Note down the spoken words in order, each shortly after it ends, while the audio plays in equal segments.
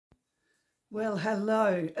Well,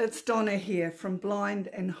 hello, it's Donna here from Blind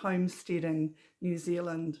and Homesteading New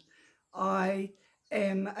Zealand. I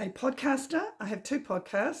am a podcaster. I have two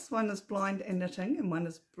podcasts. One is Blind and Knitting and one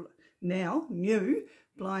is now new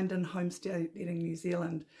Blind and Homesteading New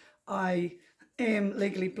Zealand. I am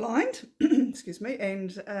legally blind, excuse me,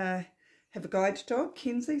 and have a guide dog,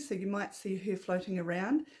 Kenzie, so you might see her floating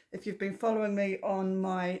around. If you've been following me on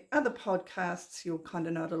my other podcasts, you'll kind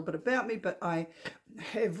of know a little bit about me, but I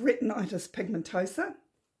have retinitis pigmentosa,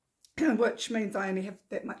 which means I only have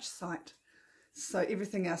that much sight. So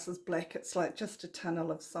everything else is black. It's like just a tunnel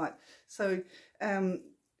of sight. So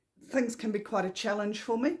things can be quite a challenge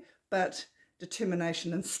for me, but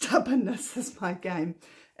determination and stubbornness is my game.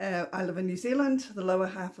 I live in New Zealand, the lower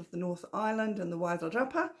half of the North Island in the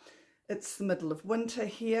Wairarapa. It's the middle of winter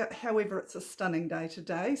here. However, it's a stunning day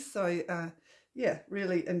today. So yeah,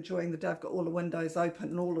 really enjoying the day. I've got all the windows open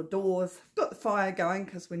and all the doors. I've got the fire going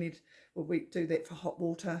because we do that for hot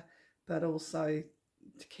water, but also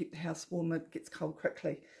to keep the house warm. It gets cold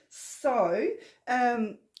quickly. So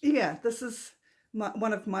yeah, this is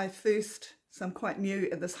one of my first, so I'm quite new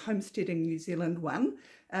at this Homesteading New Zealand one.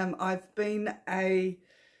 I've been a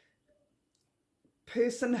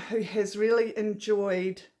person who has really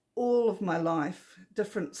enjoyed all of my life,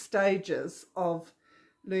 different stages of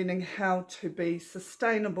learning how to be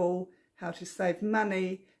sustainable, how to save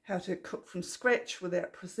money, how to cook from scratch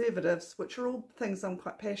without preservatives, which are all things I'm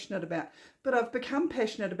quite passionate about. But I've become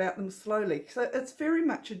passionate about them slowly. So it's very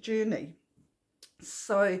much a journey.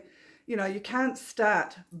 So, you know, you can't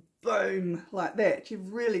start boom like that.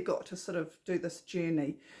 You've really got to sort of do this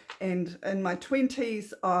journey. And in my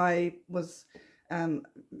 20s, I was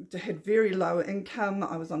had very low income.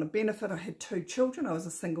 I was on a benefit. I had two children. I was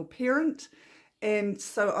a single parent. And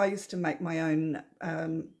so I used to make my own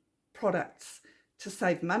products to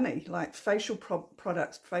save money, like facial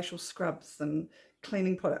products, facial scrubs and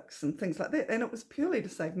cleaning products and things like that. And it was purely to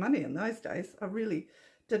save money in those days. I really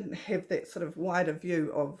didn't have that sort of wider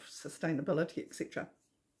view of sustainability, etc.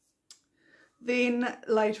 Then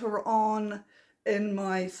later on in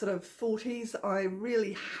my sort of 40s, I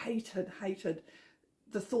really hated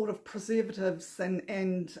the thought of preservatives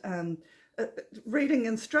and reading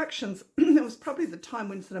instructions. It was probably the time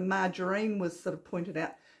when sort of margarine was sort of pointed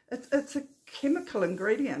out. It's a chemical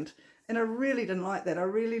ingredient, and I really didn't like that. I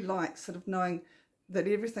really like sort of knowing that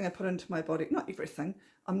everything I put into my body, not everything,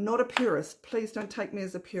 I'm not a purist. Please don't take me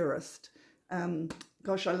as a purist.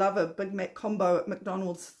 Gosh, I love a Big Mac combo at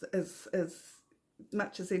McDonald's as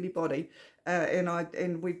much as anybody,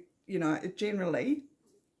 and we, you know, generally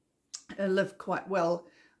live quite well.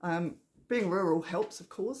 Being rural helps, of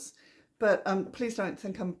course, but please don't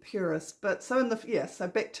think I'm a purist. But so so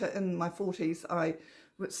back to in my 40s, I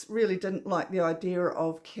really didn't like the idea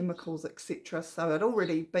of chemicals, etc. So I'd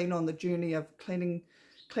already been on the journey of cleaning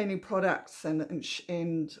products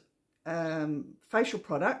and facial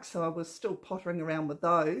products, so I was still pottering around with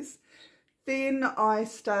those. Then I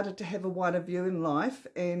started to have a wider view in life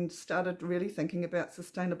and started really thinking about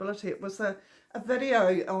sustainability. It was a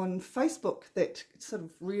video on Facebook that sort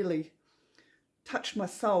of really touched my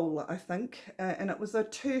soul, I think, and it was a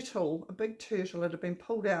turtle, a big turtle that had been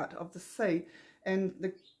pulled out of the sea, and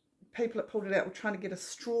the people that pulled it out were trying to get a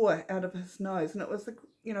straw out of his nose, and it was a,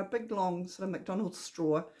 you know, big long sort of McDonald's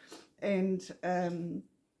straw, and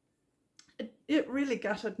it really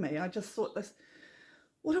gutted me. I just thought,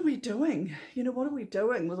 what are we doing? You know, what are we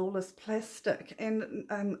doing with all this plastic? And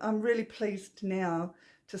I'm really pleased now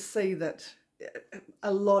to see that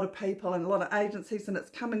a lot of people and a lot of agencies, and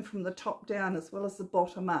it's coming from the top down as well as the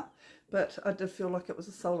bottom up. But I did feel like it was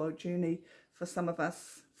a solo journey for some of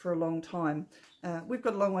us for a long time. We've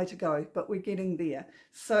got a long way to go, but we're getting there.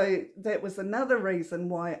 So that was another reason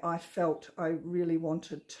why I felt I really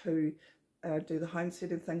wanted to do the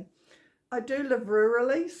homesteading thing. I do live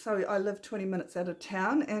rurally, so I live 20 minutes out of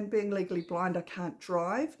town, and being legally blind, I can't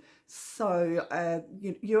drive. So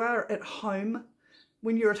you are at home.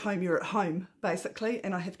 When you're at home, basically,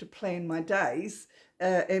 and I have to plan my days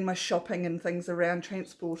and my shopping and things around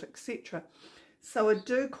transport, etc. So I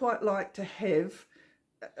do quite like to have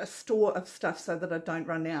a store of stuff so that I don't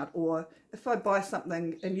run out, or if I buy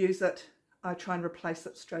something and use it, I try and replace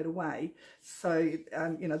it straight away. So,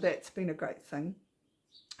 you know, that's been a great thing.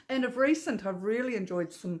 And of recent, I've really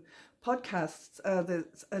enjoyed some podcasts.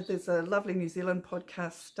 There's a lovely New Zealand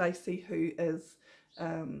podcast, Stacey, who is,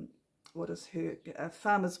 what is her,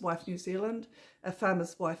 Farmer's Wife New Zealand, a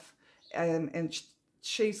Farmer's Wife, and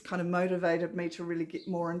she's kind of motivated me to really get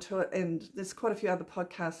more into it. And there's quite a few other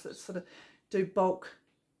podcasts that sort of do bulk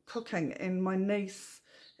cooking, and my niece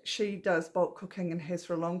she does bulk cooking and has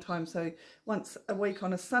for a long time. So once a week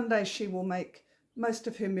on a Sunday, she will make most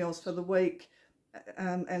of her meals for the week.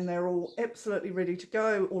 And they're all absolutely ready to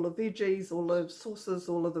go. All the veggies, all the sauces,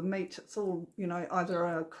 all of the meat. It's all, you know, either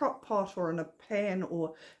a crock pot or in a pan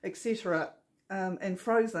or etc. And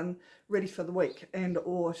frozen, ready for the week. And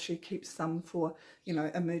or she keeps some for, you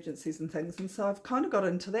know, emergencies and things. And so I've kind of got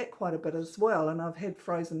into that quite a bit as well. And I've had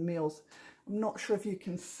frozen meals. I'm not sure if you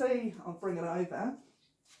can see. I'll bring it over.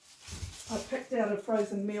 I picked out a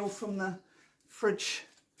frozen meal from the fridge.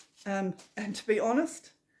 And to be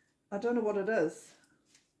honest, I don't know what it is.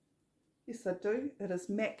 Yes, I do. It is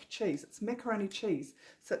mac cheese. It's macaroni cheese.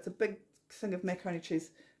 So it's a big thing of macaroni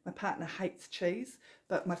cheese. My partner hates cheese,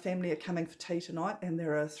 but my family are coming for tea tonight, and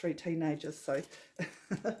there are 3 teenagers, so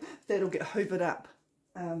that'll get hoovered up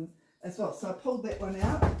as well. So I pulled that one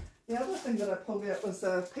out. The other thing that I pulled out was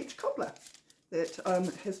a peach cobbler that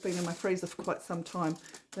has been in my freezer for quite some time.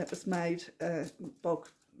 That was made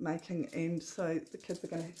bulk making, and so the kids are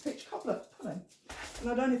going to have peach cobbler pudding. And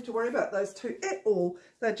I don't have to worry about those two at all.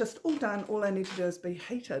 They're just all done. All I need to do is be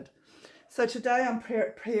heated. So today I'm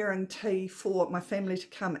preparing tea for my family to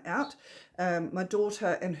come out. My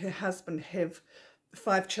daughter and her husband have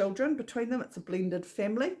 5 children between them. It's a blended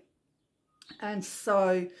family. And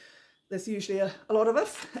so there's usually a lot of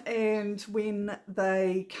us. And when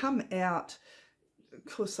they come out, of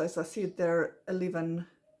course, as I said, they're 11,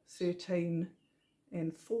 13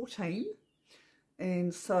 and 14.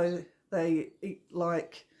 And so they eat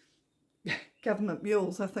like government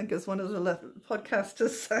mules, I think is one of the podcasters'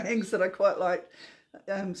 sayings that I quite like.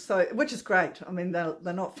 So, which is great. I mean, they're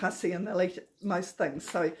not fussy and they'll eat most things.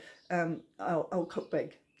 So I'll cook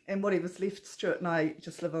big. And whatever's left, Stuart and I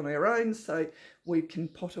just live on our own, so we can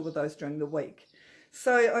potter with those during the week.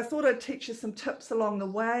 So I thought I'd teach you some tips along the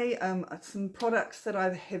way, some products that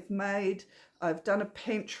I have made. I've done a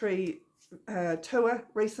pantry tour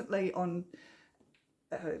recently on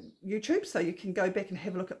YouTube, so you can go back and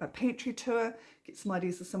have a look at my pantry tour, get some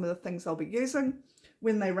ideas of some of the things I'll be using.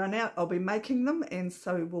 When they run out, I'll be making them, and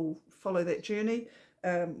so we'll follow that journey.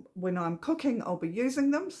 When I'm cooking, I'll be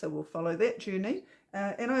using them, so we'll follow that journey.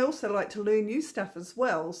 And I also like to learn new stuff as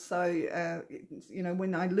well, so you know,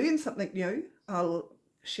 when I learn something new, I'll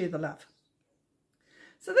share the love.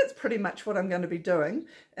 So that's pretty much what I'm going to be doing.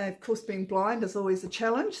 Of course, being blind is always a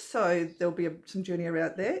challenge, so there'll be some journey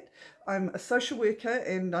around that. I'm a social worker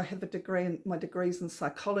and I have a degree, my degree's in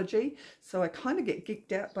psychology, so I kind of get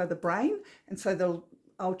geeked out by the brain, and so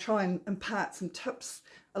I'll try and impart some tips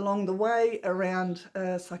along the way around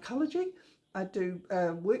psychology. I do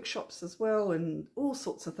workshops as well and all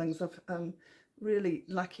sorts of things. I'm really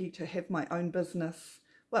lucky to have my own business.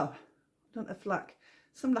 Well, I don't know if luck.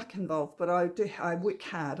 Some luck involved, but I work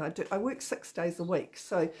hard. I work 6 days a week,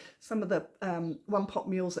 so some of the one pot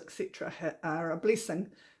meals, etc., are a blessing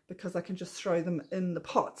because I can just throw them in the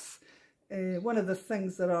pots. One of the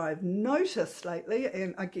things that I've noticed lately,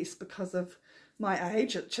 and I guess because of my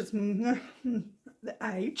age, which is the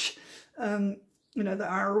age, you know, the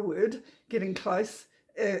R word, getting close,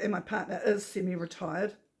 and my partner is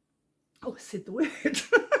semi-retired. Oh, I said the word.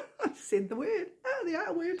 I said the word. Oh, the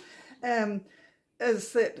R word.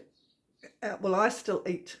 Is that, well, I still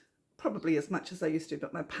eat probably as much as I used to,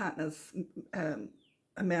 but my partner's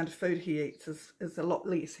amount of food he eats is a lot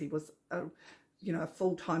less. He was, you know, a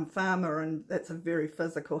full-time farmer, and that's a very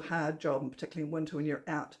physical, hard job, and particularly in winter when you're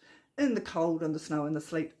out in the cold and the snow and the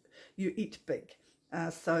sleet, you eat big.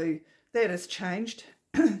 So that has changed.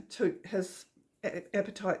 To his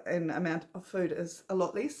appetite and amount of food is a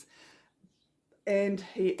lot less. And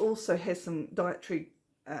he also has some dietary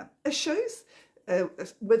issues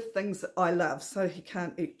with things that I love. So he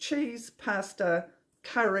can't eat cheese, pasta,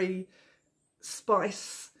 curry,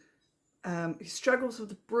 spice. He struggles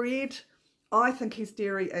with bread. I think he's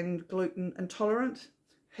dairy and gluten intolerant.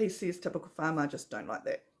 He says, typical farmer, I just don't like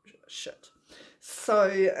that shit.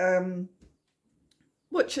 So,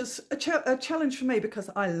 which is a challenge for me because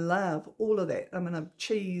I love all of that. I mean,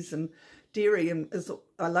 cheese and dairy is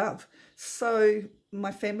I love. So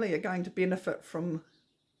my family are going to benefit from,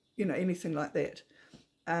 you know, anything like that.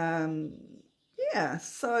 Yeah,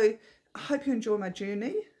 so I hope you enjoy my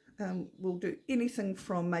journey. We'll do anything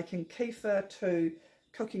from making kefir to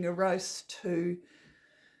cooking a roast to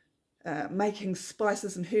making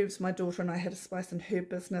spices and herbs. My daughter and I had a spice and herb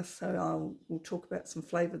business, so we'll talk about some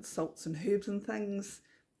flavoured salts and herbs and things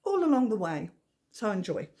all along the way. So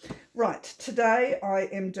enjoy. Right, today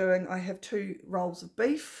I have 2 rolls of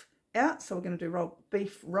beef out, so we're going to do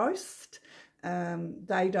beef roast.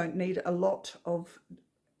 They don't need a lot of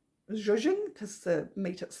zhuzhing, because the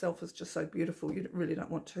meat itself is just so beautiful. You really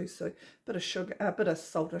don't want to. So a bit of sugar, a bit of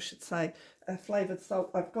salt, I should say, flavoured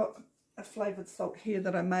salt. I've got a flavoured salt here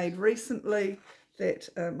that I made recently that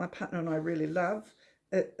my partner and I really love.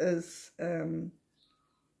 It is, if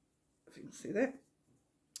you can see that,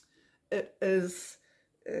 it is,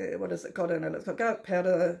 what has it got in it? It's got garlic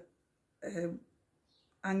powder,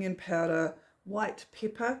 onion powder, white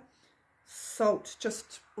pepper, salt,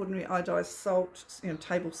 just ordinary iodized salt,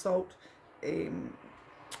 table salt. I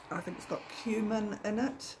think it's got cumin in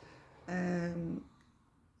it.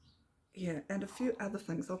 Yeah, and a few other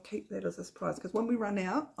things. I'll keep that as a surprise, because when we run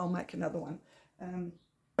out, I'll make another one.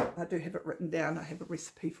 I do have it written down. I have a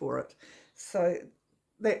recipe for it. So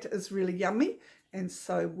that is really yummy, and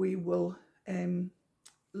so we will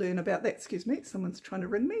learn about that. Excuse me, someone's trying to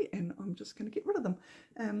ring me, and I'm just going to get rid of them.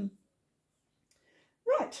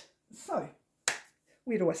 Right, so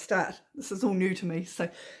where do I start? This is all new to me. So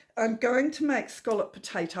I'm going to make scallop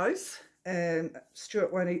potatoes.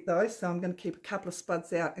 Stuart won't eat those, so I'm going to keep a couple of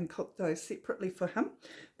spuds out and cook those separately for him.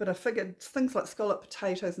 But I figured things like scallop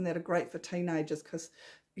potatoes and that are great for teenagers, because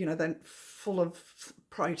they're full of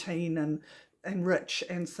protein and rich,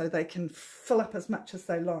 and so they can fill up as much as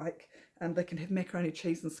they like, and they can have macaroni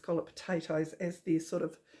cheese and scallop potatoes as their sort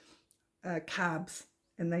of carbs,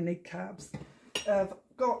 and they need carbs. I've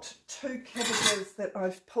got 2 cabbages that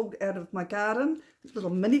I've pulled out of my garden, little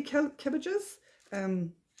mini cabbages.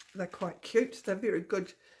 They're quite cute. They're very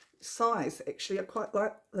good size, actually. I quite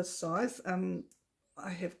like this size.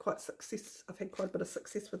 I've had quite a bit of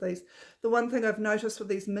success with these. The one thing I've noticed with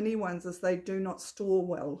these mini ones is they do not store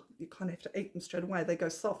well. You kind of have to eat them straight away. They go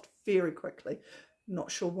soft very quickly.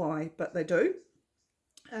 Not sure why, but they do.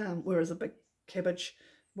 Whereas a big cabbage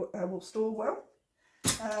will store well.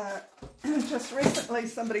 Just recently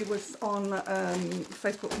somebody was on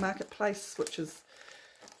Facebook Marketplace, which is,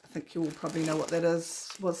 I think you'll probably know what that is,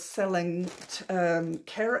 was selling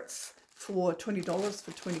carrots for $20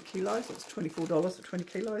 for 20 kilos. It was $24 for 20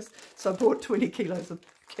 kilos. So I bought 20 kilos of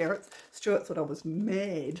carrots. Stuart thought I was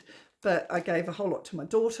mad, but I gave a whole lot to my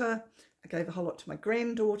daughter. I gave a whole lot to my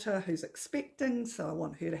granddaughter who's expecting, so I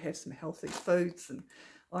want her to have some healthy foods. And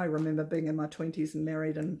I remember being in my 20s and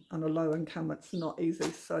married and on a low income. It's not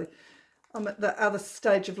easy. So I'm at the other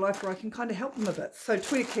stage of life where I can kind of help them a bit. So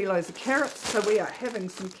 20 kilos of carrots. So we are having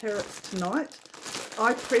some carrots tonight.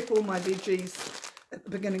 I prep all my veggies at the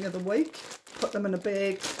beginning of the week, put them in a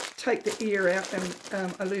bag, take the ear out,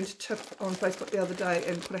 and I learned a tip on Facebook the other day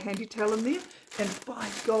and put a handy towel in there, and by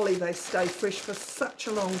golly, they stay fresh for such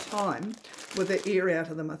a long time with the ear out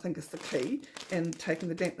of them, I think is the key, and taking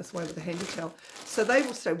the dampness away with a handy towel. So they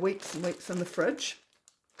will stay weeks and weeks in the fridge,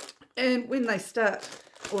 and when they start,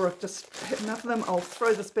 or I've just had enough of them, I'll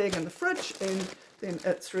throw this bag in the fridge, and then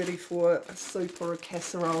it's ready for a soup or a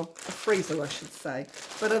casserole, a freezer I should say,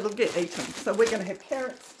 but it'll get eaten. So we're going to have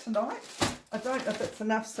carrots tonight. I don't know if it's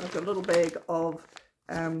enough, so I've got a little bag of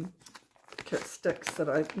carrot sticks that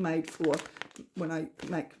I made for when I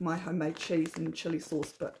make my homemade cheese and chili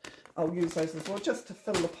sauce, but I'll use those as well just to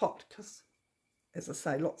fill the pot, because as I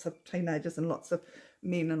say, lots of teenagers and lots of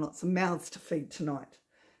men and lots of mouths to feed tonight.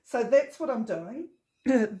 So that's what I'm doing.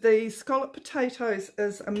 The scallop potatoes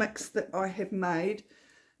is a mix that I have made.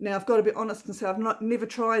 Now I've got to be honest and say I've never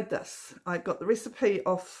tried this. I got the recipe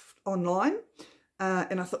off online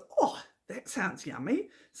and I thought, oh, that sounds yummy.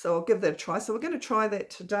 So I'll give that a try. So we're going to try that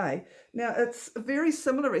today. Now it's a very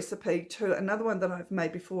similar recipe to another one that I've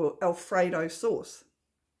made before, Alfredo sauce.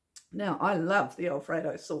 Now I love the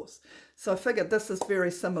Alfredo sauce. So I figured this is very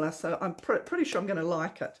similar. So I'm pretty sure I'm going to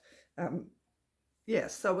like it. Yeah,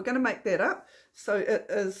 so we're going to make that up. So it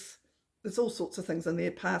is, there's all sorts of things in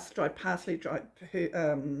there, dried parsley, dried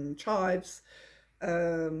chives,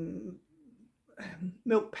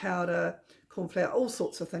 milk powder, corn flour, all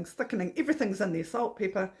sorts of things, thickening, everything's in there, salt,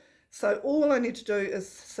 pepper. So all I need to do is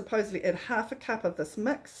supposedly add half a cup of this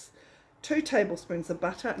mix, 2 tablespoons of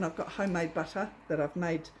butter, and I've got homemade butter that I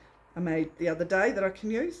made the other day that I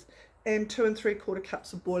can use, and 2 3/4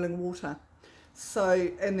 cups of boiling water. So,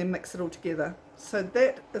 and then mix it all together. So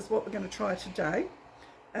that is what we're going to try today.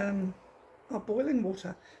 Boiling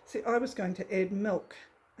water. See, I was going to add milk,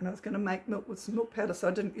 and I was going to make milk with some milk powder, so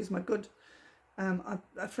I didn't use my good,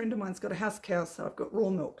 a friend of mine's got a house cow, so I've got raw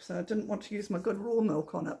milk, so I didn't want to use my good raw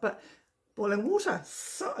milk on it, but boiling water.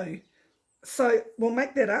 So we'll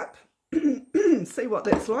make that up, see what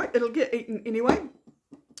that's like. It'll get eaten anyway.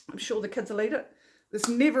 I'm sure the kids will eat it. There's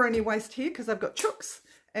never any waste here because I've got chooks.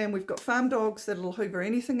 And we've got farm dogs that'll hoover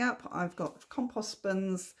anything up. I've got compost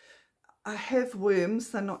bins. I have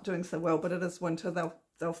worms. They're not doing so well, but it is winter.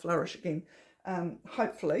 They'll flourish again,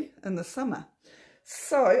 hopefully in the summer.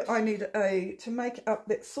 So I need to make up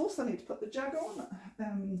that sauce, I need to put the jug on.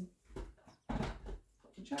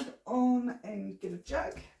 Put the jug on and get a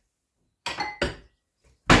jug.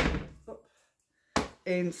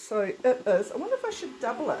 And so it is. I wonder if I should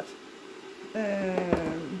double it.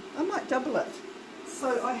 I might double it.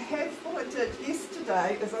 So I have, what I did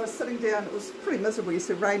yesterday is I was sitting down, it was pretty miserable,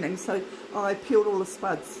 yesterday, raining, so I peeled all the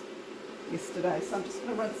spuds yesterday. So I'm just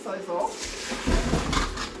going to rinse those off.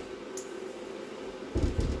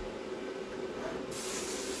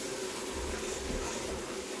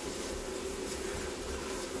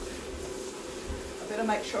 I better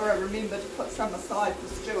make sure I remember to put some aside for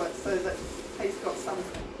Stuart so that he's got some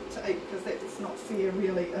to eat, because that's not fair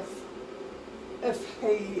really if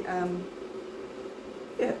he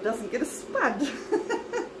doesn't get a spud.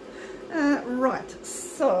 Right,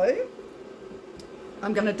 so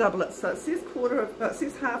I'm going to double it. So it says it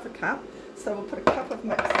says half a cup, so we'll put a cup of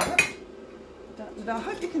mix in it. Now I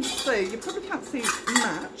hope you can see. You probably can't see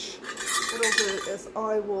much. What I'll do is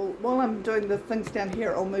I will, while I'm doing the things down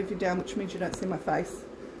here, I'll move you down, which means you don't see my face,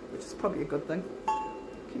 which is probably a good thing.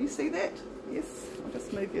 Can you see that? Yes, I'll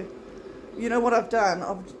just move you. You know what I've done?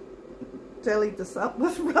 I've dallied this up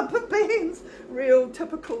with rubber bands. Real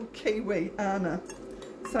typical Kiwi, Anna.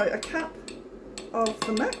 So a cup of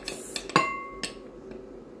the mix.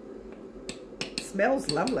 Smells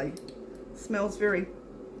lovely. Smells very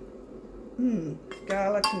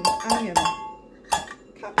garlic and onion.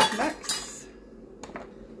 Cup of mix.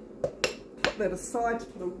 Put that aside to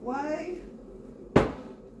put away.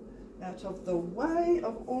 Out of the way.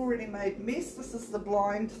 I've already made mess. This is the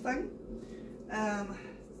blind thing.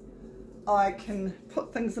 I can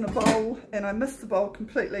put things in a bowl, and I miss the bowl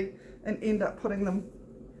completely and end up putting them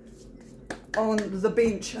on the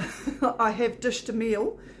bench. I have dished a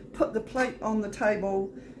meal, put the plate on the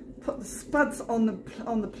table, put the spuds on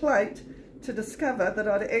the plate, to discover that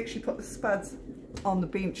I'd actually put the spuds on the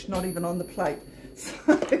bench, not even on the plate.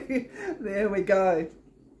 So there we go.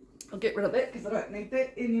 I'll get rid of that because I don't need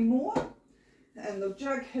that anymore. And the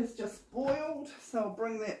jug has just boiled, so I'll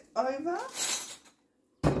bring that over.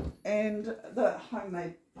 And the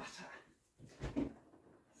homemade butter.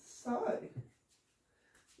 So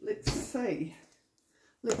let's see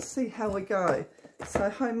how we go. So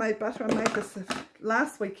homemade butter, I made this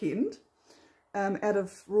last weekend out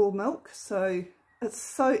of raw milk, so it's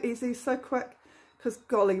so easy, so quick, because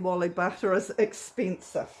golly wolly butter is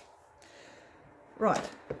expensive. Right,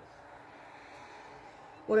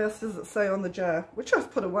 what else does it say on the jar, which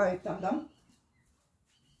I've put away, dum-dum?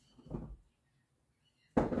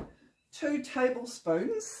 2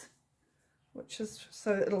 tablespoons, which is,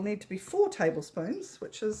 so it'll need to be 4 tablespoons,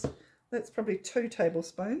 which is, that's probably 2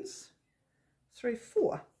 tablespoons. 3,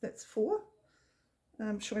 4, that's 4.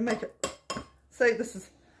 Shall we make it, see, this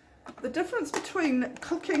is the difference between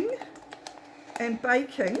cooking and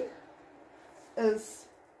baking is,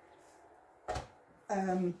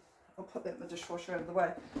 I'll put that in the dishwasher out of the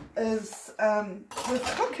way, is with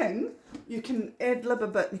cooking you can ad-lib a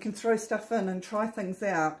bit, you can throw stuff in and try things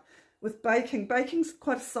out. With baking, baking's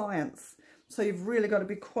quite a science, so you've really got to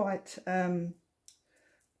be quite,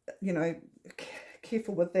 you know,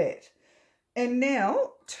 careful with that. And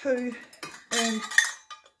now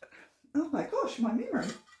oh my gosh, my memory,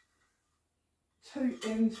 2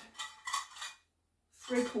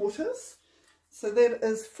 3/4, so that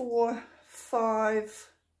is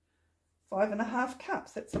 5.5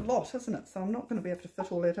 cups. That's a lot, isn't it? So I'm not going to be able to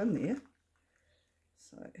fit all that in there.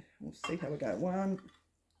 So we'll see how we go. 1,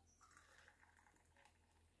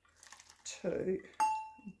 2,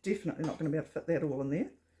 definitely not going to be able to fit that all in there.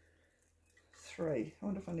 3, I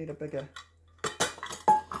wonder if I need a bigger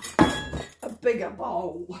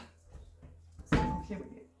bowl. So here we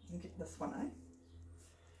go. You can get this one, eh?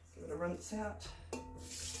 Give it a rinse out.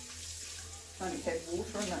 Only had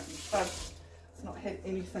water in it and spuds. It's not had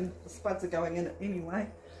anything. The spuds are going in it anyway.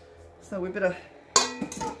 So we better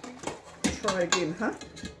try again, huh?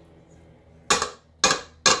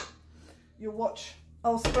 You'll watch.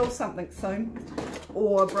 I'll spill something soon,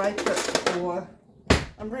 or break it, or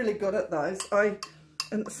I'm really good at those. I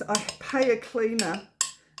pay a cleaner,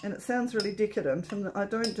 and it sounds really decadent, and I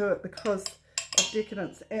don't do it because of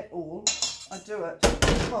decadence at all. I do it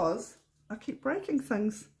because I keep breaking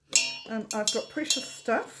things. I've got precious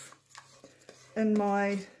stuff in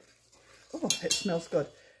my, oh, it smells good.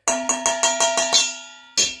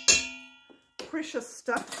 Precious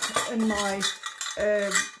stuff in my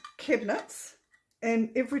cabinets, and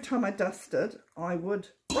every time I dusted, I would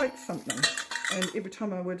break something, and every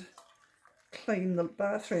time I would clean the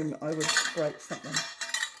bathroom, I would break something.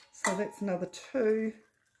 So that's another 2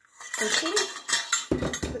 3/4.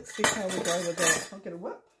 let's see how we go with that. I'll get a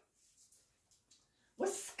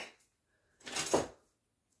whisk,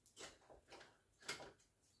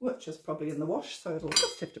 which is probably in the wash, so it'll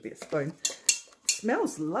just have to be a spoon. It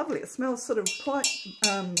smells lovely. It smells sort of quite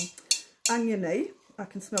oniony. I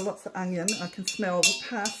can smell lots of onion. I can smell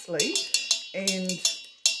parsley, and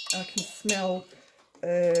I can smell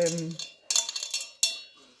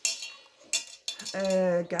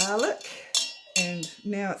garlic, and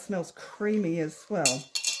now it smells creamy as well.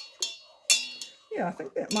 Yeah, I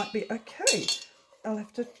think that might be okay. I'll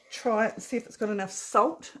have to try it and see if it's got enough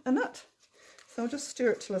salt in it. So I'll just stir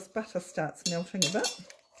it till this butter starts melting a bit.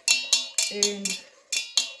 And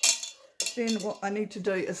then what I need to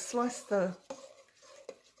do is slice the...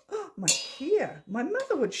 Oh, my hair. My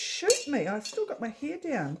mother would shoot me. I've still got my hair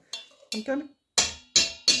down. I'm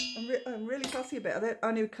really fussy about that,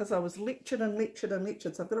 only because I was lectured. So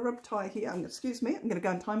I've got to rub tie here. Excuse me, I'm going to go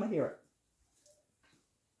and tie my hair up.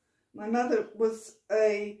 My mother was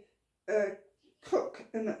a cook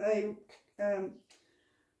in a...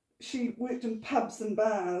 she worked in pubs and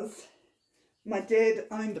bars. My dad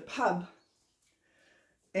owned a pub,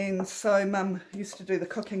 and so Mum used to do the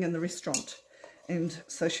cooking in the restaurant, and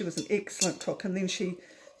so she was an excellent cook. And then she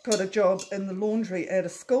got a job in the laundry at a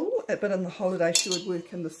school, but in the holiday she would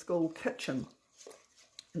work in the school kitchen.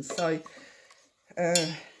 And so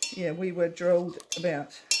yeah, we were drilled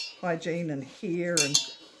about hygiene and hair and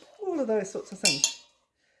all of those sorts of things.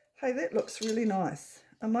 Hey, that looks really nice.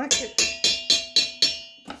 I might get...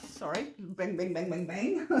 Sorry, bang, bang, bang, bang,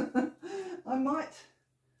 bang. I might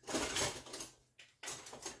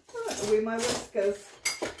know where my whiskers.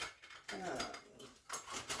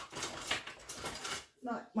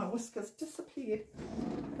 No, my whiskers disappeared.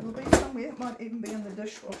 It'll be somewhere. It might even be in the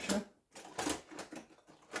dishwasher.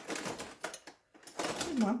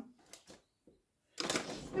 Come on.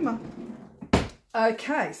 Come on.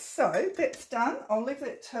 Okay, so that's done. I'll leave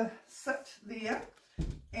that to sit there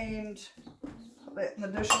and put that in the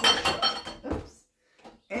dishwasher. Oops.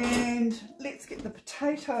 And let's get the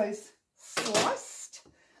potatoes sliced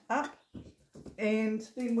up, and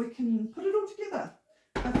then we can put it all together.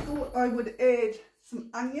 I thought I would add some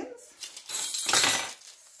onions.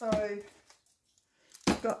 So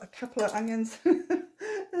I've got a couple of onions.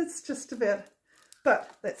 It's just about,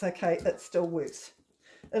 but that's okay, it still works.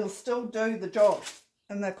 It'll still do the job,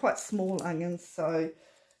 and they're quite small onions, so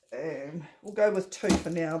we'll go with 2 for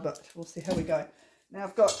now, but we'll see how we go. Now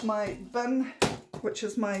I've got my bin, which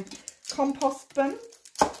is my compost bin.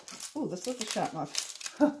 Oh, this is a sharp knife.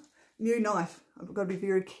 New knife. I've got to be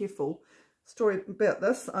very careful. Story about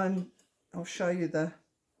this, I'll show you the...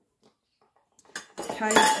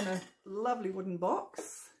 Came in a lovely wooden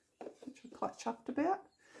box, which I'm quite chuffed about.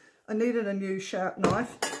 I needed a new sharp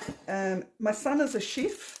knife. My son is a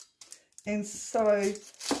chef, and so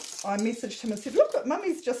I messaged him and said, look what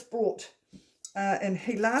Mummy's just brought. And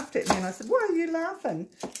he laughed at me, and I said, why are you laughing?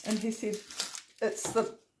 And he said, it's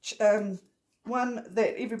the one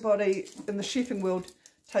that everybody in the chefing world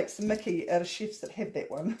takes the mickey out of chefs that have that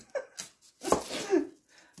one.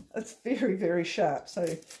 It's very, very sharp, so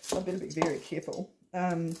I better be very careful.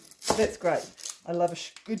 That's great. I love a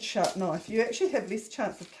good sharp knife. You actually have less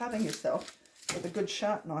chance of cutting yourself with a good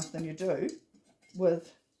sharp knife than you do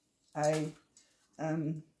with a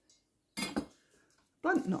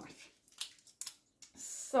blunt knife.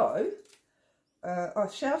 So I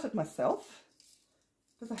shouted myself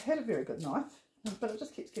because I had a very good knife, but it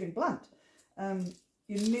just keeps getting blunt.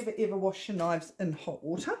 You never ever wash your knives in hot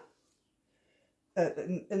water,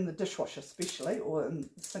 in the dishwasher especially, or in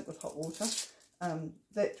the sink with hot water.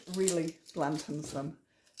 That really bluntens them.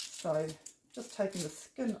 So just taking the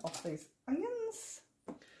skin off these onions.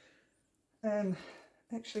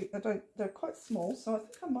 Actually, they're quite small, so I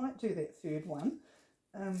think I might do that third one.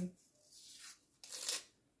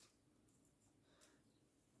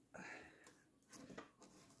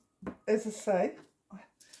 As I say, I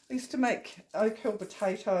used to make oak hill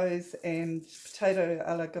potatoes and potato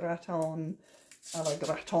a la gratin,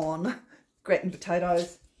 gratin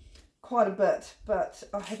potatoes quite a bit, but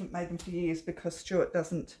I haven't made them for years because Stuart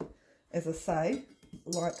doesn't, as I say,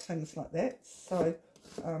 like things like that. So,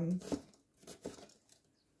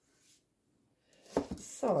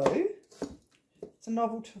 it's a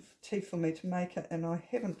novelty for me to make it, and I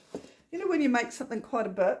haven't. You know, when you make something quite a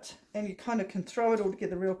bit and you kind of can throw it all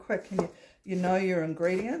together real quick and you know your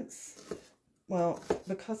ingredients. Well,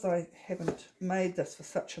 because I haven't made this for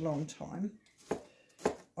such a long time,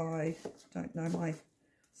 I don't know my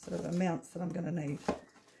sort of amounts that I'm going to need.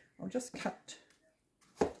 I'll just cut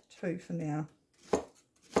 2 for now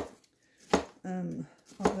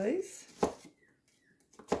of these.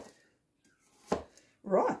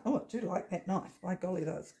 Right, oh, I do like that knife. By golly,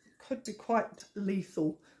 those could be quite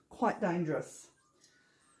lethal, quite dangerous.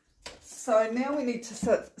 So now we need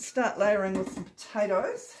to start layering with some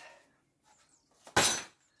potatoes.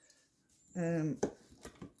 I'm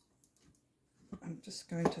just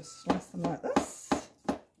going to slice them like this.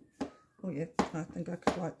 Oh yeah, I think I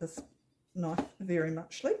could like this knife very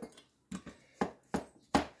muchly. You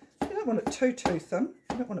don't want it too thin,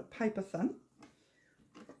 you don't want it paper thin.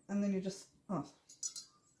 And then you just, oh,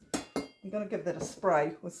 I'm going to give that a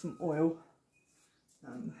spray with some oil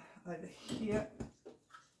over here.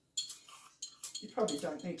 You probably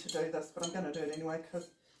don't need to do this, but I'm going to do it anyway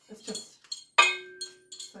because it's just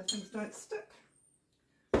so things don't stick.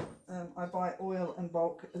 I buy oil in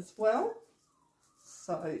bulk as well.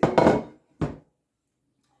 So,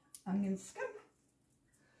 onion skin.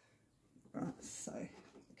 Right, so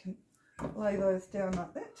you can lay those down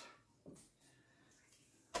like that.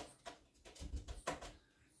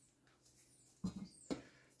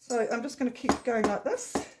 So I'm just going to keep going like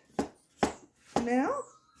this for now.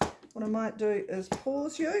 What I might do is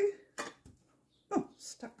pause you. Oh,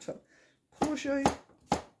 stuck to it. Pause you,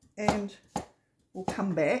 and we'll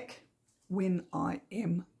come back when I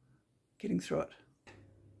am getting through it.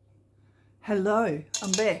 Hello,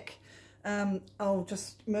 I'm back. I'll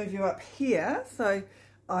just move you up here. So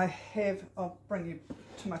I'll bring you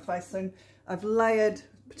to my face soon. I've layered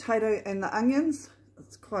potato and the onions.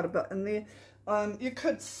 It's quite a bit in there. You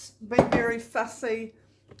could be very fussy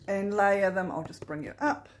and layer them. I'll just bring you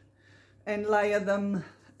up and layer them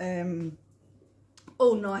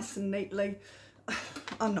all nice and neatly.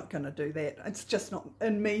 I'm not going to do that. It's just not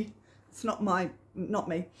in me. It's not me.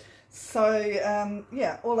 So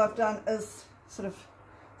yeah, all I've done is sort of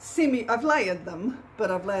I've layered them,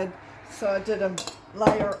 but I've layered, so I did a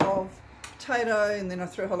layer of potato, and then I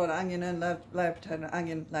threw a whole lot of onion in, layer potato,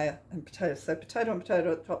 onion, layer, and potato. So potato and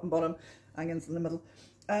potato at the top and bottom, onions in the middle.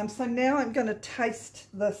 So now I'm going to taste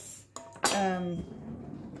this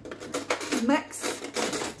mix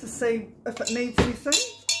to see if it needs anything.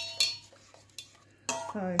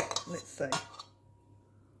 So let's see.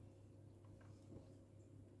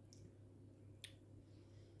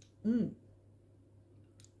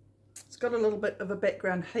 It's got a little bit of a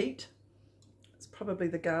background heat. It's probably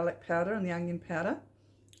the garlic powder and the onion powder.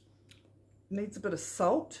 It needs a bit of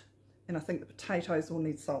salt, and I think the potatoes will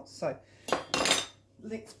need salt. So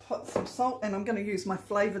let's put some salt, and I'm going to use my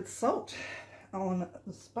flavoured salt on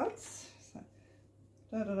the spuds. So,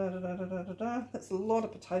 that's a lot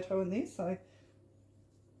of potato in there. So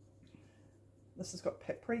this has got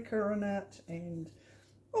paprika in it and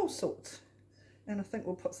all sorts. And I think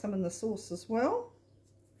we'll put some in the sauce as well.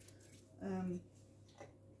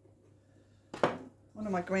 One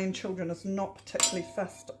of my grandchildren is not particularly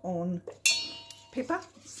fussed on pepper,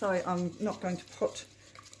 so I'm not going to put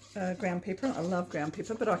ground pepper. I love ground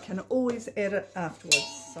pepper, but I can always add it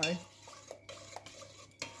afterwards. So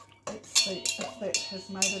let's see if that has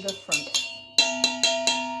made a difference.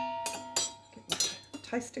 Get my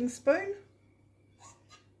tasting spoon.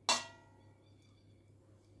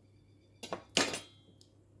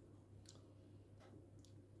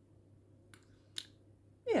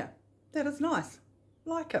 Yeah, that is nice.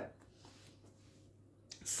 Like it.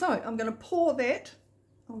 So I'm going to pour that.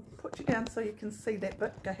 I'll put you down so you can see that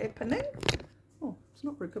bit happening. Oh, it's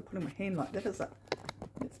not very good putting my hand like that, is it?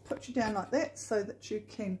 Let's put you down like that so that you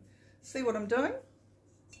can see what I'm doing.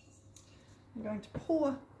 I'm going to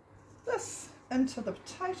pour this into the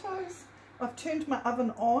potatoes. I've turned my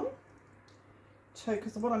oven on too,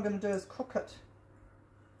 because what I'm going to do is cook it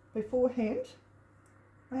beforehand.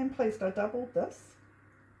 I am pleased I doubled this.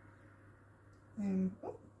 And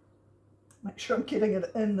oh, make sure I'm getting it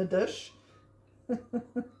in the dish.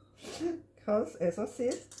 Because, as I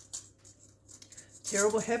said,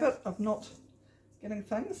 terrible habit of not getting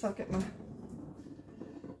things. I'll get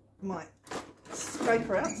my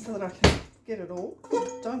scraper out so that I can get it all.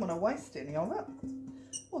 Don't want to waste any of it.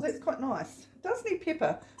 Oh, that's quite nice. It does need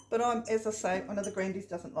pepper, but as I say, one of the grandies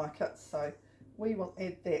doesn't like it, so we will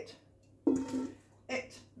add that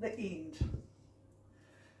at the end.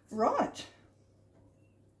 Right.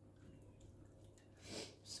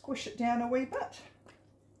 Squish it down a wee bit.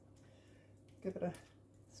 Give it a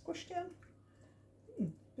squish down.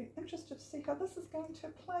 Be interested to see how this is going to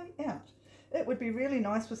play out. It would be really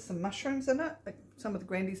nice with some mushrooms in it. Some of the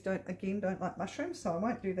grandies don't like mushrooms, so I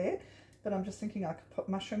won't do that. But I'm just thinking I could put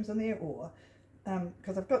mushrooms in there, or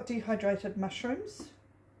because I've got dehydrated mushrooms,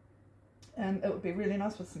 and it would be really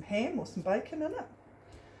nice with some ham or some bacon in it.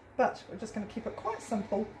 But we're just going to keep it quite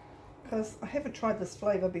simple because I haven't tried this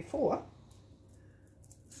flavour before.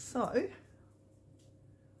 So,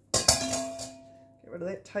 get Get rid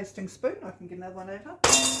of that tasting spoon. I can get another one over.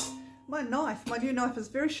 My new knife is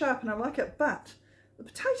very sharp and I like it, but the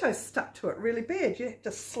potatoes stuck to it really bad. You have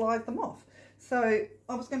to slide them off. So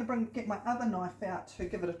I was going to get my other knife out to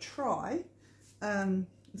give it a try and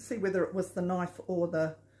see whether it was the knife or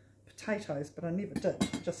the potatoes, but I never did. I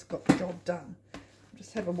just got the job done. I'll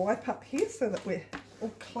just have a wipe up here so that we're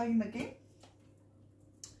all clean again.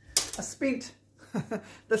 I spent,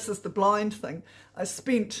 this is the blind thing, I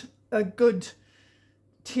spent a good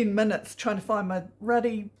 10 minutes trying to find my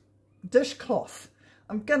ruddy dishcloth.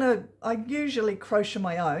 I usually crochet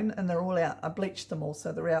my own and they're all out. I bleached them all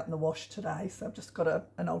so they're out in the wash today, so I've just got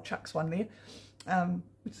an old Chucks one there,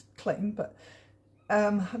 which is clean, but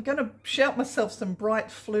I'm going to shout myself some bright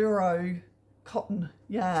fluoro cotton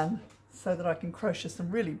yarn so that I can crochet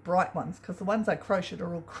some really bright ones, because the ones I crocheted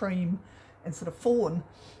are all cream and sort of fawn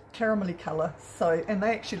caramelly colour, so, and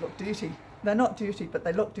they actually look dirty. They're not dirty, but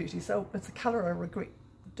they look dirty, so it's a colour I regret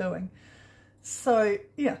doing. So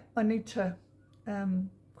yeah, I need to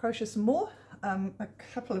crochet some more. A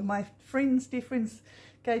couple of my friends, dear friends,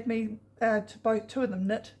 gave me two of them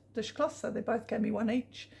knit dishcloths, so they both gave me one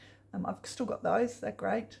each. I've still got those, they're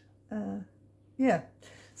great. Yeah,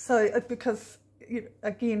 so because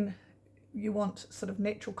again, you want sort of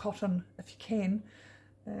natural cotton if you can,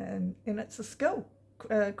 and it's a skill.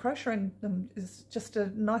 Crocheting them is just a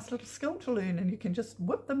nice little skill to learn, and you can just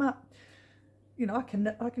whip them up. You know, I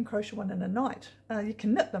can crochet one in a night. You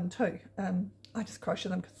can knit them too. I just crochet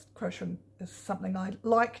them because crocheting is something I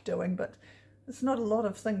like doing, but there's not a lot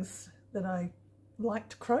of things that I like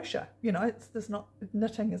to crochet. You know, there's not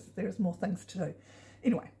knitting, there's more things to do.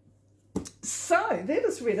 Anyway, so that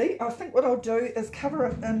is ready. I think what I'll do is cover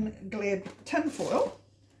it in Glad tin foil.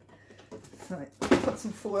 So put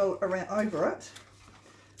some foil around over it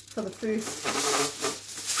for the first,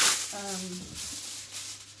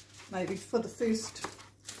 maybe for the first.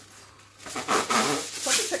 So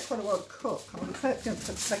I can take quite a while to cook. I would say it's going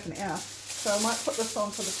to take an hour. So I might put this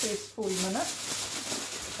on for the first 40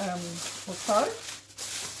 minutes or so.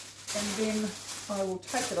 And then I will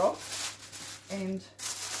take it off, and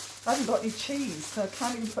I haven't got any cheese, so I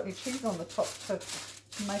can't even put any cheese on the top to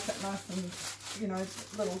make it nice and, you know, a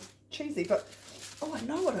little cheesy. But, oh, I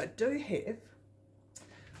know what I do have.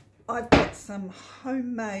 I've got some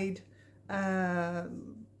homemade,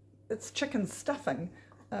 it's chicken stuffing,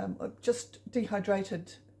 just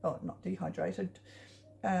dehydrated, oh, not dehydrated,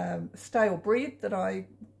 stale bread that I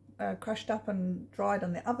crushed up and dried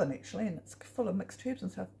in the oven actually, and it's full of mixed herbs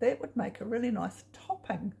and stuff. That would make a really nice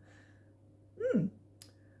topping.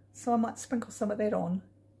 So I might sprinkle some of that on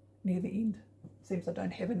near the end. Seems I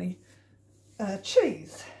don't have any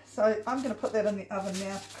cheese, so I'm going to put that in the oven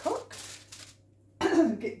now to cook.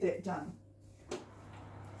 Get that done.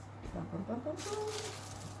 Oh,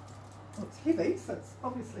 it's heavy, so it's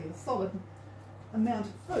obviously a solid amount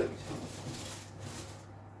of food.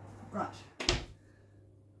 Right.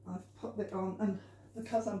 I've put that on, and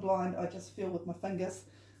because I'm blind, I just feel with my fingers.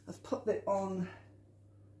 I've put that on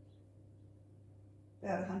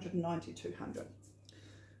about 190, 200.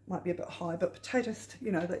 Might be a bit high, but potatoes,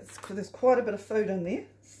 you know, there's quite a bit of food in there,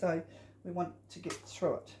 so we want to get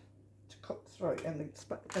through it, to cook through, and the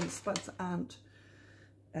spuds aren't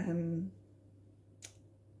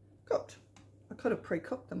cooked. I could have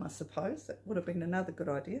pre-cooked them, I suppose. That would have been another good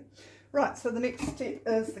idea. Right, so the next step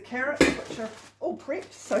is the carrots, which are all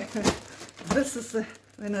prepped. So this is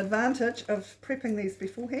an advantage of prepping these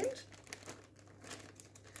beforehand.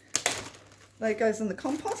 That goes in the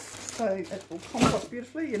compost, so it will compost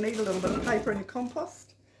beautifully. You need a little bit of paper in your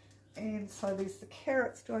compost. And so there's the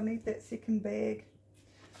carrots. Do I need that second bag?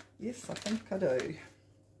 Yes, I think I do.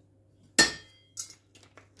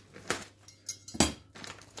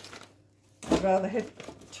 I'd rather have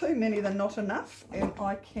too many than not enough, and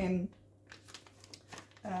I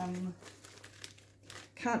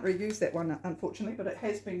can't reuse that one unfortunately, but it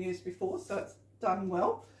has been used before, so it's done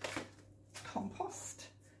well. Compost,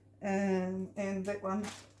 and that one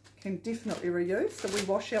can definitely reuse, so we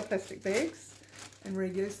wash our plastic bags and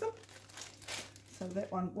reuse them, so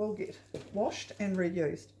that one will get washed and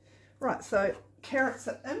reused. Right, so carrots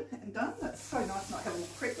are in and done. That's so nice not having to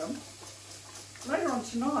prep them. Later on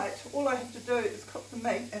tonight, all I have to do is cook the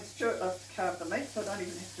meat, and Stuart loves to carve the meat, so I don't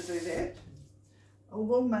even have to do that. I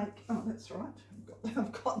will make, oh that's right,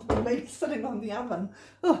 I've got the meat sitting on the oven.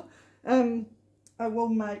 Oh, I will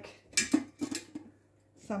make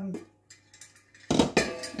some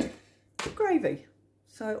gravy.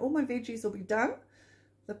 So all my veggies will be done.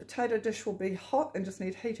 The potato dish will be hot and just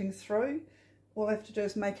need heating through. All I have to do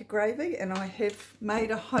is make a gravy, and I have made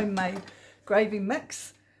a homemade gravy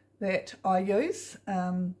mix that I use.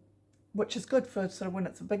 which is good for sort of when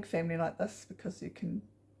it's a big family like this, because you can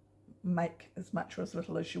make as much or as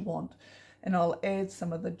little as you want. And I'll add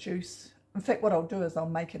some of the juice. In fact, what I'll do is I'll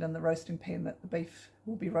make it in the roasting pan that the beef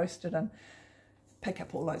will be roasted in, pick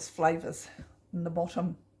up all those flavours in the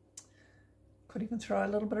bottom. Could even throw a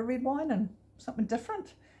little bit of red wine in, something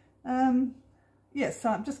different. Yeah, so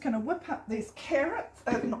I'm just going to whip up these carrots,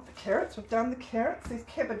 not the carrots, we've done the carrots, these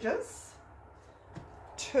cabbages,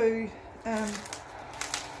 to, they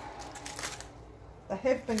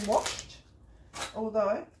have been washed,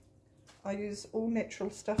 although I use all natural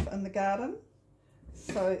stuff in the garden,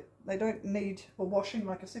 so they don't need a washing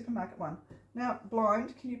like a supermarket one. Now,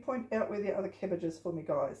 Blind, can you point out where the other cabbage is for me,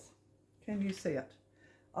 guys? Can you see it?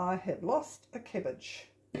 I have lost a cabbage.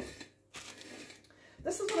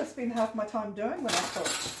 This is what I spend half my time doing when I cook,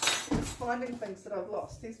 is finding things that I've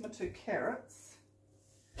lost. There's my 2 carrots.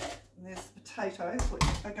 And there's potatoes, which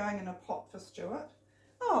are going in a pot for Stuart.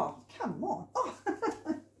 Oh, come on. Oh.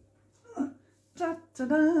 Da, da,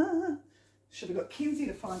 da. Should have got Kenzie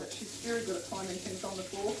to find it. She's very good at finding things on the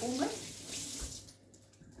floor for me.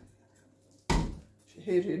 She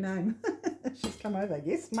heard her name. She's come over.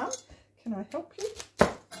 Yes, Mum, can I help you?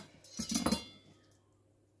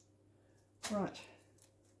 Right.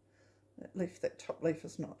 That leaf, that top leaf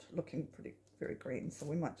is not looking very green, so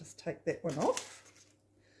we might just take that one off.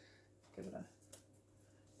 Give it a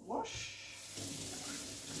wash.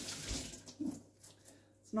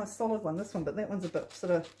 It's a nice solid one, this one, but that one's a bit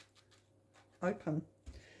sort of open.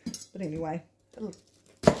 But anyway,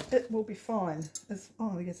 it will be fine.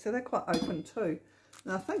 Oh yeah, so they're quite open too.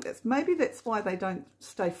 And I think maybe that's why they don't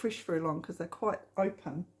stay fresh very long, because they're quite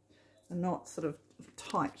open and not sort of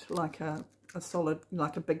tight like a solid,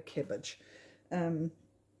 like a big cabbage.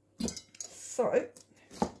 So,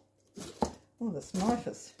 oh, this knife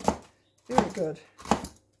is very good.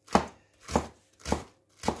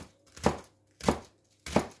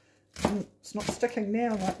 And it's not sticking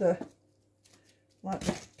now like the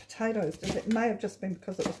potatoes did. It may have just been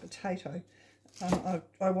because it was potato.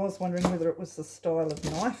 I was wondering whether it was the style of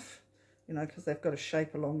knife, you know, because they've got a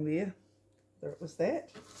shape along there, whether it was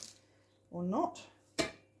that or not.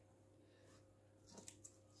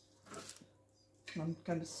 I'm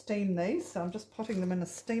going to steam these, so I'm just potting them in a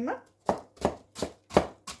steamer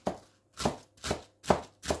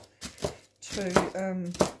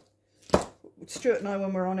to Stuart and I,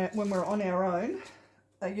 when we're on our own,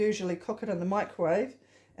 I usually cook it in the microwave,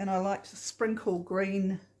 and I like to sprinkle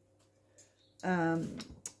green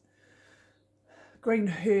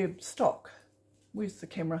herb stock. Where's the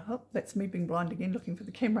camera? Oh, that's me being blind again, looking for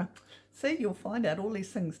the camera. See, you'll find out all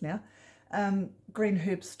these things now. Green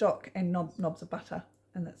herb stock and knobs of butter,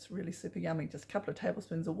 and that's really super yummy. Just a couple of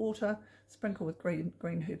tablespoons of water, sprinkle with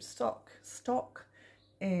green herb stock,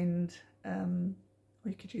 and or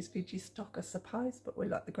you could use veggie stock, I suppose, but we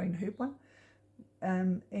like the green herb one.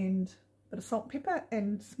 And a bit of salt and pepper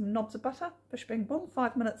and some knobs of butter. Bish bang boom,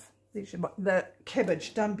 5 minutes. There's the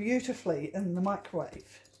cabbage done beautifully in the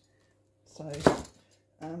microwave. So,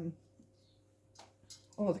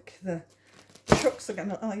 oh, the chooks are going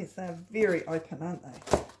to, oh yes, they're very open, aren't they?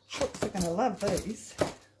 Chooks are going to love these.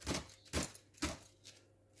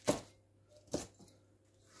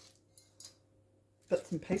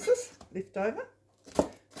 Bits and pieces left over.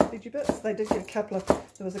 Veggie bits. They did get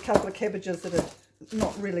there was a couple of cabbages that had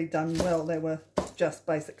not really done well. They were just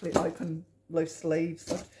basically open, loose leaves.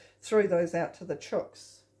 So I threw those out to the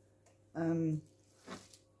chooks the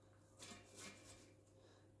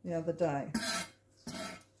other day.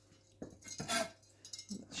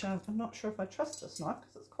 Sharp. I'm not sure if I trust this knife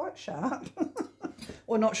because it's quite sharp.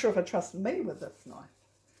 Or not sure if I trust me with this knife.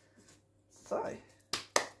 So,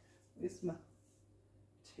 there's my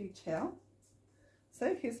tea towel.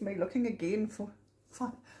 So here's me looking again for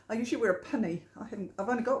fun. I usually wear a pinny. I've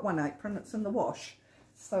only got one apron. It's in the wash.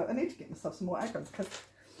 So I need to get myself some more aprons, because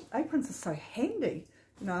aprons are so handy.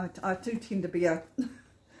 You know, I do tend to be a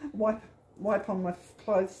wipe on my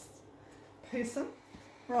clothes person.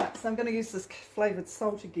 Right, so I'm going to use this flavoured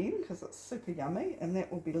salt again because it's super yummy, and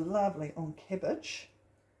that will be lovely on cabbage.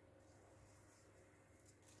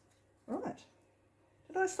 Right,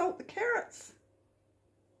 did I salt the carrots?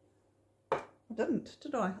 I didn't,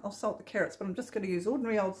 did I? I'll salt the carrots, but I'm just going to use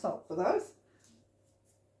ordinary old salt for those.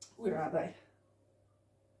 Where are they?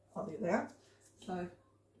 Oh, there they are. So,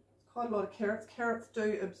 quite a lot of carrots. Carrots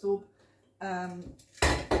do absorb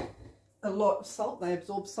a lot of salt. They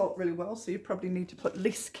absorb salt really well, so you probably need to put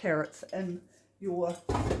less carrots in your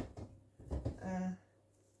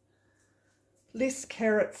less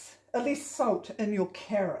salt in your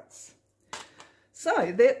carrots.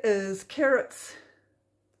 So that is carrots,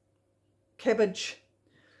 cabbage,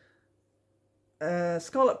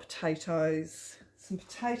 scallop potatoes, some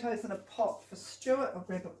potatoes in a pot for Stuart. I'll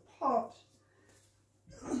grab a pot.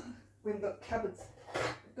 We've got cupboards.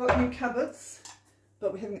 We've got new cupboards,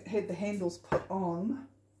 but we haven't had the handles put on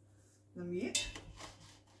them yet.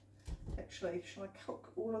 Actually, shall I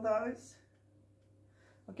cook all of those?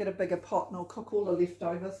 I'll get a bigger pot and I'll cook all the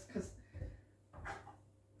leftovers, because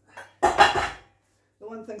the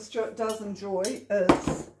one thing Stuart does enjoy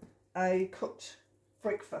is a cooked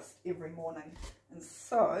breakfast every morning, and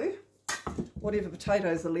so whatever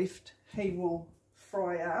potatoes are left he will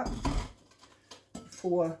fry up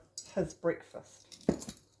for his breakfast.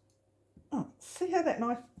 Oh, see how that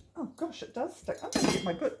knife, oh gosh, it does stick. I'm going to get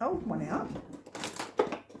my good old one out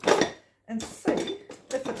and see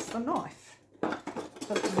if it's the knife,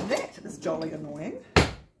 but that is jolly annoying.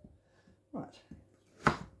 Right,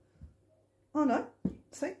 oh no,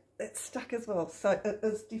 see, that's stuck as well, so it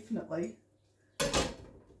is definitely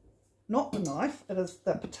not the knife, it is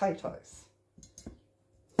the potatoes.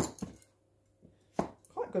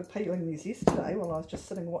 Quite good peeling these yesterday while I was just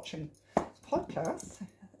sitting watching podcasts. It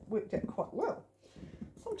worked out quite well.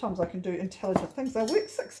 Sometimes I can do intelligent things. I work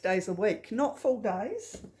 6 days a week, not full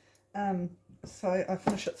days. So I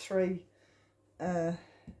finish at 3. On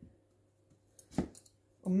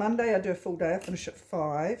Monday I do a full day, I finish at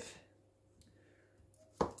 5.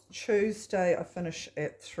 Tuesday I finish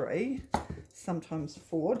at 3. Sometimes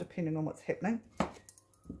 4, depending on what's happening,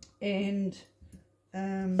 and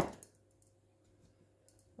I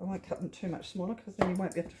won't cut them too much smaller because then you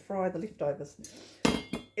won't be able to fry the leftovers,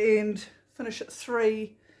 and finish at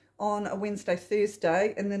 3 on a Wednesday,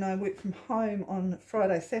 Thursday, and then I work from home on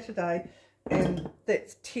Friday, Saturday, and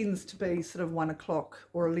that tends to be sort of 1 o'clock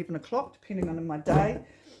or 11 o'clock depending on my day,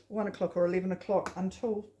 1 o'clock or 11 o'clock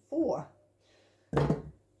until 4.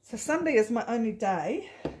 So Sunday is my only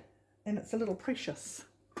day, and it's a little precious,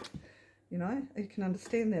 you know, you can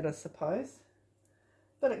understand that, I suppose,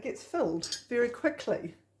 but it gets filled very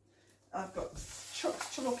quickly. I've got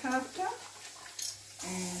chooks to look after,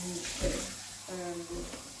 and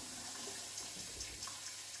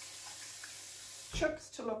chooks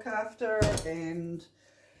to look after, and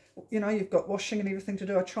you know, you've got washing and everything to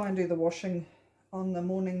do. I try and do the washing on the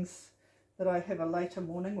mornings that I have a later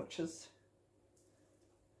morning, which is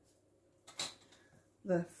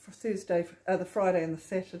the Thursday, the Friday and the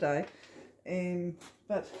Saturday,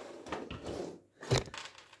 but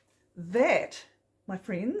that, my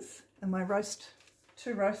friends, and my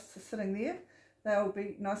two roasts are sitting there. They'll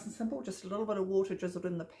be nice and simple, just a little bit of water drizzled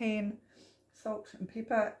in the pan, salt and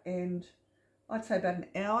pepper, and I'd say about an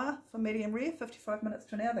hour for medium rare, 55 minutes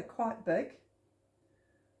to an hour. They're quite big.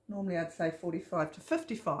 Normally I'd say 45 to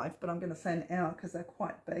 55, but I'm going to say an hour because they're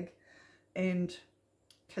quite big, and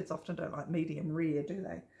kids often don't like medium rare, do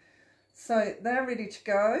they? So they're ready to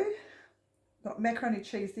go. Got macaroni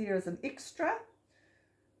cheese there as an extra.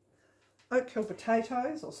 Oatmeal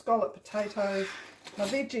potatoes or scallop potatoes. My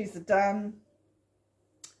veggies are done.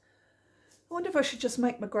 I wonder if I should just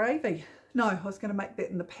make my gravy. No, I was going to make that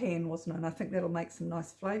in the pan, wasn't I? And I think that'll make some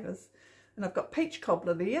nice flavours. And I've got peach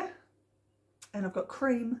cobbler there. And I've got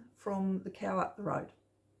cream from the cow up the road.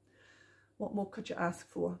 What more could you ask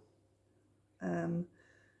for?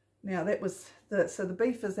 Now that was so the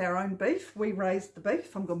beef is our own beef. We raised the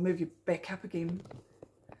beef. I'm going to move you back up again.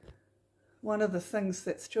 One of the things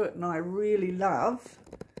that Stuart and I really love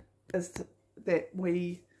is that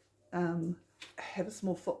we have a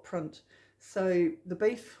small footprint. So the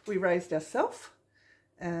beef we raised ourselves,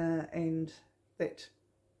 and that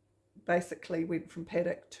basically went from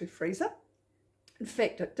paddock to freezer. In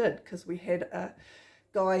fact, it did, because we had a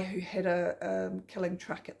guy who had a killing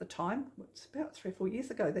truck at the time. It's about 3 or 4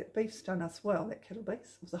 years ago. That beef's done us well, that cattle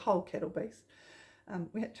beast. It was a whole cattle beast.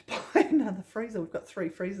 We had to buy another freezer. We've got 3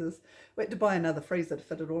 freezers. We had to buy another freezer to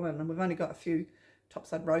fit it all in, and we've only got a few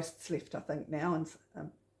topside roasts left, I think, now, and a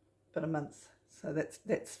bit of mince. So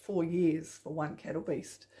that's 4 years for one cattle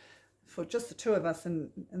beast, for just the 2 of us and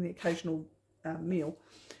the occasional meal.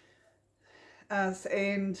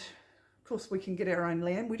 And of course we can get our own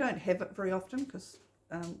lamb. We don't have it very often because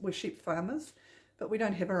we're sheep farmers, but we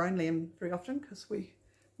don't have our own lamb very often because we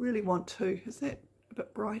really want to. Is that a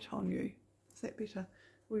bit bright on you? Is that better?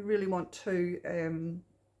 We really want to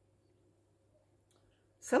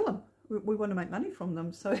sell them. We want to make money from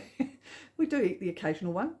them, so we do eat the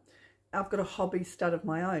occasional one. I've got a hobby stud of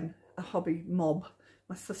my own, a hobby mob.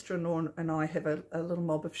 My sister-in-law and I have a little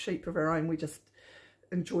mob of sheep of our own. We just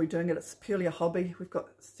enjoy doing it. It's purely a hobby. We've got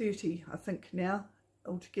 30, I think, now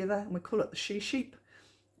altogether, and we call it the she sheep.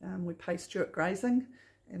 We pay Stuart grazing,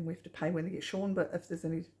 and we have to pay when they get shorn, but if there's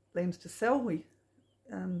any lambs to sell, we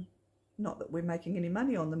Not that we're making any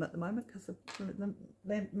money on them at the moment, because the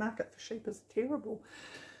land market for sheep is terrible.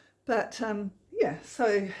 But yeah,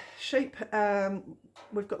 so sheep,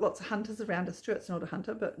 we've got lots of hunters around us. Stuart's not a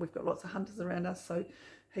hunter, but we've got lots of hunters around us. So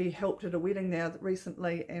he helped at a wedding now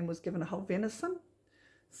recently and was given a whole venison.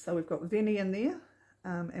 So we've got venny in there,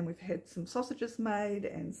 and we've had some sausages made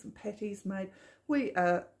and some patties made. We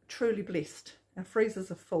are truly blessed. Our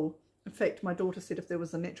freezers are full. In fact, my daughter said if there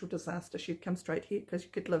was a natural disaster, she'd come straight here because you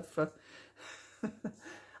could live for...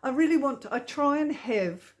 I try and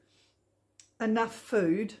have enough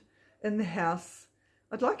food in the house.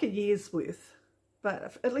 I'd like a year's worth,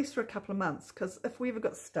 but at least for a couple of months, because if we ever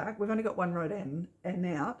got stuck, we've only got one road in and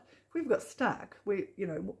out. If we've got stuck, we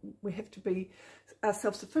have to be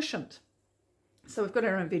self-sufficient. So we've got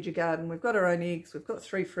our own veggie garden, we've got our own eggs, we've got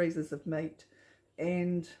 3 freezers of meat,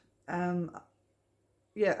 and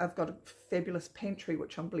yeah, I've got a fabulous pantry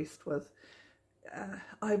which I'm blessed with.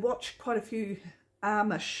 I watch quite a few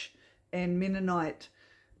Amish and Mennonite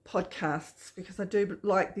podcasts because I do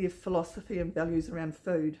like their philosophy and values around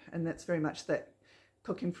food, and that's very much that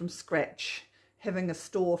cooking from scratch, having a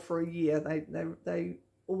store for a year. They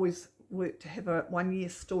always work to have a 1 year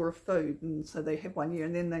store of food, and so they have 1 year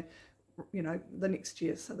and then they, the next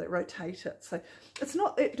year, so they rotate it. So it's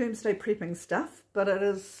not that doomsday prepping stuff, but it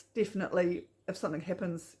is definitely, if something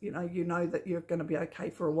happens, you know that you're going to be okay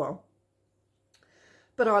for a while.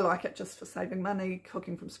 But I like it just for saving money,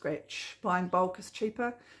 cooking from scratch. Buying bulk is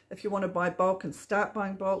cheaper. If you want to buy bulk and start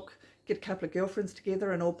buying bulk, get a couple of girlfriends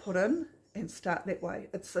together and all put in and start that way.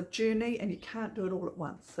 It's a journey and you can't do it all at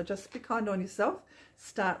once. So just be kind on yourself.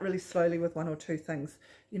 Start really slowly with 1 or 2 things.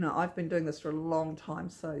 I've been doing this for a long time,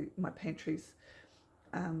 so my pantry's,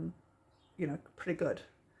 pretty good.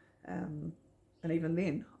 And even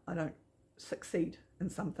then, I don't succeed in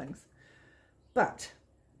some things. But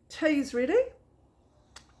tea's ready.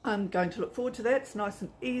 I'm going to look forward to that. It's nice and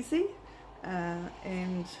easy,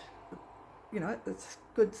 and it's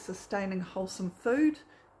good sustaining wholesome food,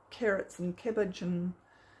 carrots and cabbage and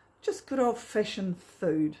just good old-fashioned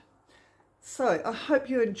food. So I hope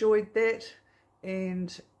you enjoyed that,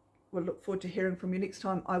 and we'll look forward to hearing from you next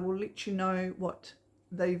time. I will let you know what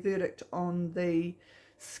the verdict on the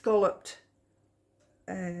scalloped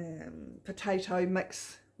potato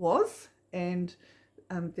mix was, and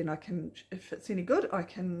then I can, if it's any good, I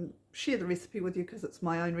can share the recipe with you, because it's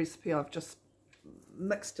my own recipe. I've just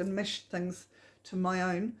mixed and mashed things to my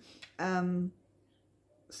own,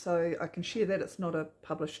 so I can share that. It's not a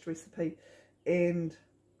published recipe, and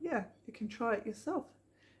yeah, you can try it yourself.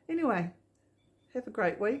 Anyway, have a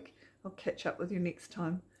great week. I'll catch up with you next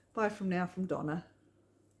time. Bye from now from Donna.